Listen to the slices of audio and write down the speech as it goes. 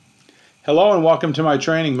Hello and welcome to my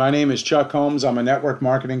training. My name is Chuck Holmes. I'm a network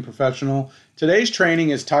marketing professional. Today's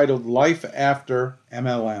training is titled Life After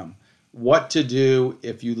MLM. What to do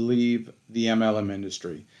if you leave the MLM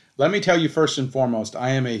industry. Let me tell you first and foremost,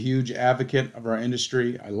 I am a huge advocate of our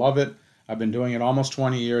industry. I love it. I've been doing it almost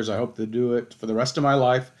 20 years. I hope to do it for the rest of my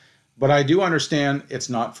life. But I do understand it's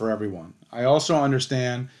not for everyone. I also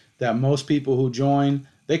understand that most people who join,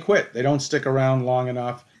 they quit. They don't stick around long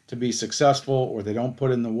enough to be successful, or they don't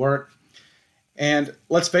put in the work. And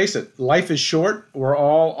let's face it, life is short. We're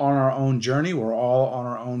all on our own journey. We're all on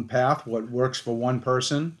our own path. What works for one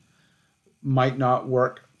person might not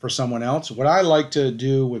work for someone else. What I like to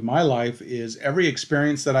do with my life is every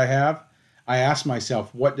experience that I have, I ask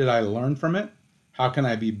myself, what did I learn from it? How can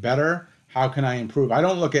I be better? How can I improve? I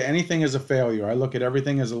don't look at anything as a failure. I look at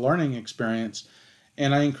everything as a learning experience.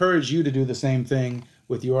 And I encourage you to do the same thing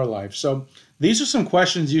with your life. So these are some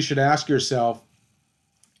questions you should ask yourself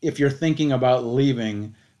if you're thinking about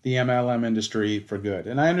leaving the MLM industry for good.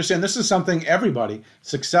 And I understand this is something everybody,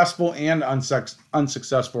 successful and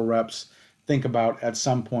unsuccessful reps, think about at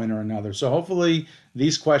some point or another. So hopefully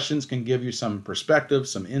these questions can give you some perspective,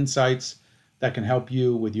 some insights that can help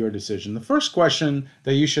you with your decision. The first question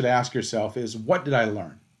that you should ask yourself is, what did I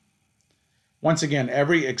learn? Once again,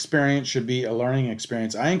 every experience should be a learning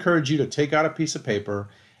experience. I encourage you to take out a piece of paper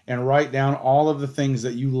and write down all of the things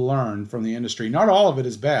that you learned from the industry. Not all of it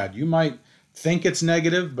is bad. You might think it's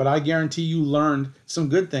negative, but I guarantee you learned some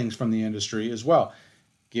good things from the industry as well.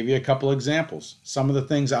 Give you a couple examples. Some of the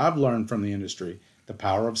things I've learned from the industry: the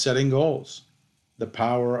power of setting goals, the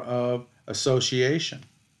power of association,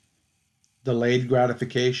 delayed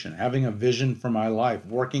gratification, having a vision for my life,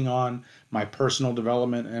 working on my personal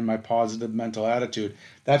development and my positive mental attitude.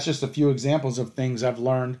 That's just a few examples of things I've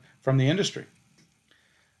learned from the industry.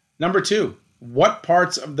 Number two, what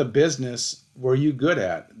parts of the business were you good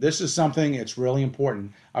at? This is something it's really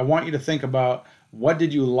important. I want you to think about, what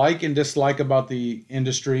did you like and dislike about the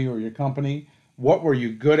industry or your company? What were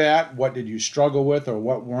you good at? What did you struggle with, or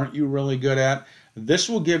what weren't you really good at? This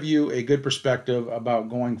will give you a good perspective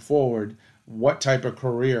about going forward, what type of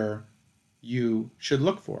career you should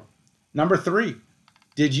look for. Number three,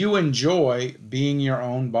 did you enjoy being your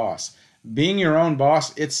own boss? Being your own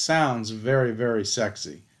boss, it sounds very, very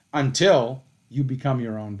sexy until you become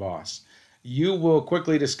your own boss. You will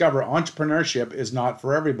quickly discover entrepreneurship is not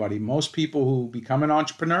for everybody. Most people who become an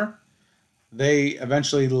entrepreneur, they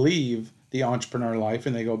eventually leave the entrepreneur life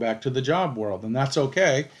and they go back to the job world. And that's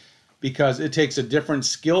okay, because it takes a different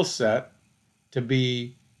skill set to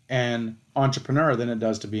be an entrepreneur than it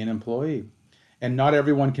does to be an employee. And not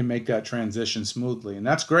everyone can make that transition smoothly. And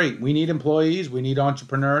that's great. We need employees. We need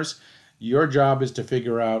entrepreneurs. Your job is to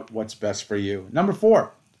figure out what's best for you. Number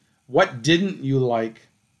four, what didn't you like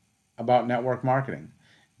about network marketing?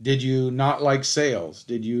 Did you not like sales?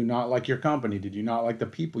 Did you not like your company? Did you not like the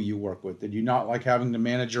people you work with? Did you not like having to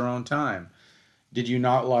manage your own time? Did you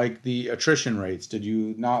not like the attrition rates? Did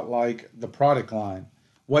you not like the product line?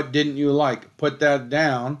 What didn't you like? Put that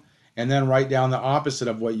down and then write down the opposite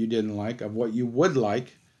of what you didn't like, of what you would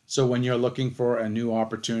like. So when you're looking for a new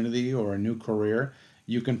opportunity or a new career,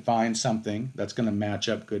 you can find something that's going to match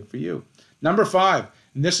up good for you. Number five,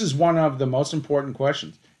 and this is one of the most important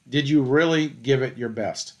questions: did you really give it your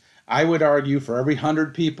best? I would argue for every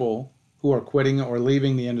 100 people who are quitting or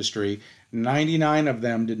leaving the industry, 99 of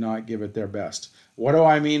them did not give it their best. What do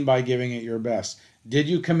I mean by giving it your best? Did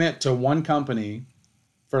you commit to one company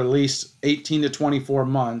for at least 18 to 24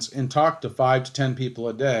 months and talk to 5 to 10 people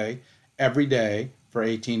a day, every day for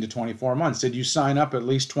 18 to 24 months? Did you sign up at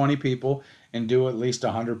least 20 people and do at least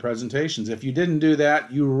 100 presentations? If you didn't do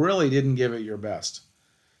that, you really didn't give it your best.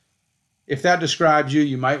 If that describes you,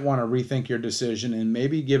 you might want to rethink your decision and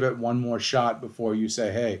maybe give it one more shot before you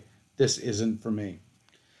say, hey, this isn't for me.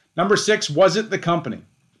 Number six, was it the company?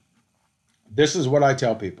 This is what I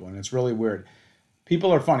tell people, and it's really weird.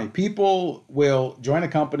 People are funny. People will join a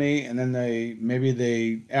company and then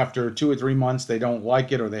they after 2 or 3 months, they don't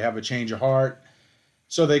like it or they have a change of heart.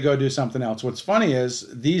 So they go do something else. What's funny is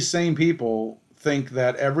these same people think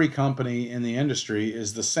that every company in the industry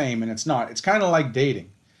is the same, and it's not. It's kind of like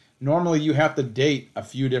dating. Normally you have to date a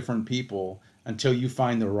few different people until you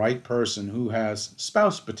find the right person who has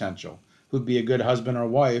spouse potential, who'd be a good husband or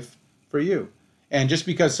wife for you. And just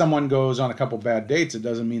because someone goes on a couple bad dates, it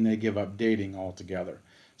doesn't mean they give up dating altogether.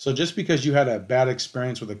 So just because you had a bad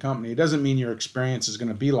experience with a company, it doesn't mean your experience is going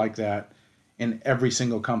to be like that in every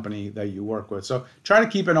single company that you work with. So try to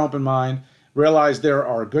keep an open mind. Realize there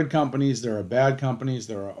are good companies, there are bad companies,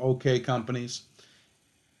 there are okay companies.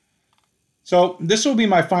 So this will be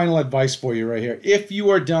my final advice for you right here. If you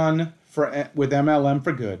are done with MLM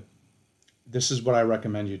for good, this is what I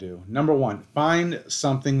recommend you do. Number one, find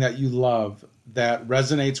something that you love that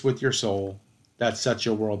resonates with your soul, that sets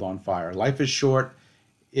your world on fire. Life is short.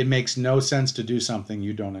 It makes no sense to do something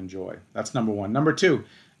you don't enjoy. That's number one. Number two,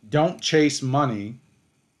 don't chase money,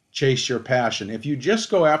 chase your passion. If you just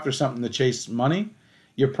go after something to chase money,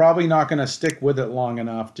 you're probably not going to stick with it long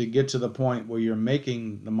enough to get to the point where you're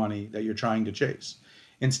making the money that you're trying to chase.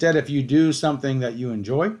 Instead, if you do something that you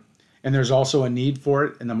enjoy, and there's also a need for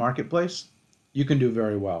it in the marketplace, you can do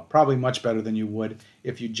very well. Probably much better than you would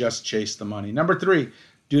if you just chase the money. Number three,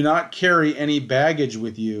 do not carry any baggage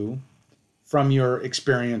with you from your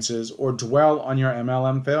experiences or dwell on your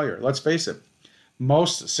MLM failure. Let's face it,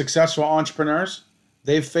 most successful entrepreneurs,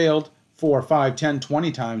 they've failed 4, 5, 10,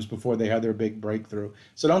 20 times before they had their big breakthrough.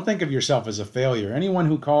 So don't think of yourself as a failure. Anyone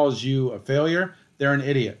who calls you a failure, they're an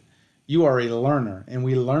idiot. You are a learner, and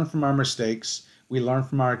we learn from our mistakes. We learn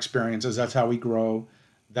from our experiences. That's how we grow.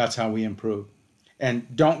 That's how we improve.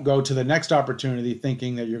 And don't go to the next opportunity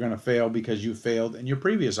thinking that you're going to fail because you failed in your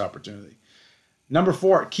previous opportunity. Number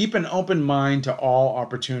four, keep an open mind to all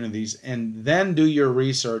opportunities and then do your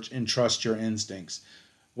research and trust your instincts.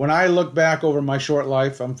 When I look back over my short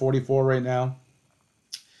life, I'm 44 right now,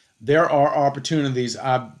 there are opportunities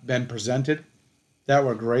I've been presented that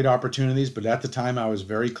were great opportunities, but at the time I was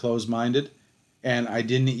very closed-minded and I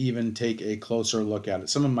didn't even take a closer look at it.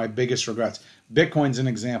 Some of my biggest regrets. Bitcoin's an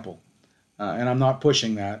example, and I'm not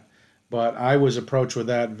pushing that, but I was approached with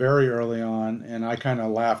that very early on and I kind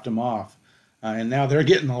of laughed them off. And now they're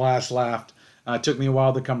getting the last laugh. It took me a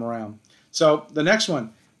while to come around. So the next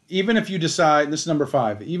one, even if you decide, this is number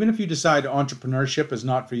 5, even if you decide entrepreneurship is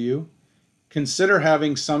not for you, consider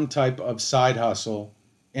having some type of side hustle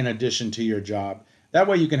in addition to your job. That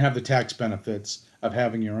way you can have the tax benefits of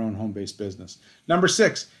having your own home-based business. Number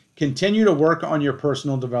 6, continue to work on your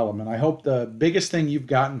personal development. I hope the biggest thing you've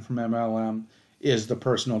gotten from MLM is the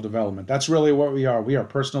personal development. That's really what we are. We are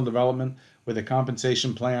personal development with a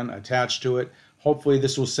compensation plan attached to it. Hopefully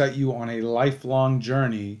this will set you on a lifelong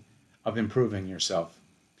journey of improving yourself.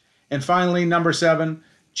 And finally, number 7,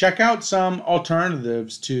 check out some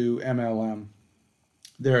alternatives to MLM.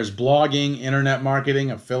 There's blogging, internet marketing,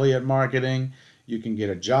 affiliate marketing. You can get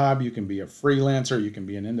a job. You can be a freelancer. You can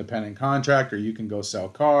be an independent contractor. You can go sell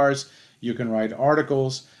cars. You can write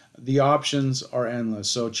articles. The options are endless.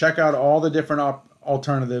 So check out all the different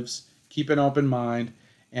alternatives. Keep an open mind.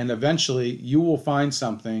 And eventually you will find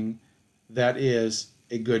something that is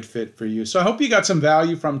a good fit for you. So I hope you got some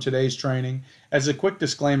value from today's training. As a quick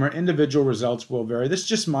disclaimer, individual results will vary. This is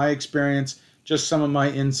just my experience, just some of my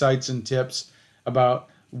insights and tips about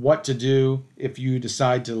what to do if you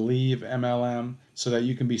decide to leave MLM so that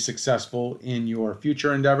you can be successful in your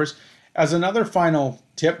future endeavors. As another final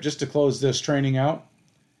tip, just to close this training out,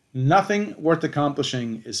 nothing worth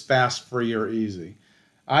accomplishing is fast, free, or easy.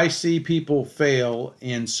 I see people fail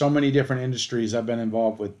in so many different industries I've been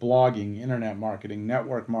involved with: blogging, internet marketing,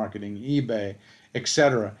 network marketing, eBay,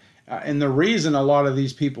 etc. And the reason a lot of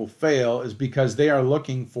these people fail is because they are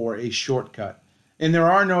looking for a shortcut. And there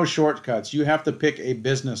are no shortcuts. You have to pick a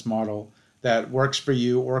business model that works for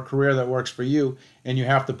you or a career that works for you, and you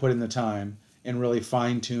have to put in the time and really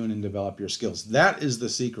fine-tune and develop your skills. That is the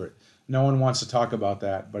secret. No one wants to talk about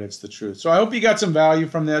that, but it's the truth. So I hope you got some value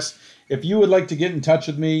from this. If you would like to get in touch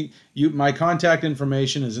with me, my contact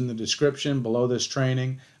information is in the description below this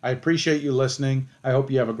training. I appreciate you listening. I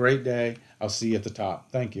hope you have a great day. I'll see you at the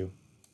top. Thank you.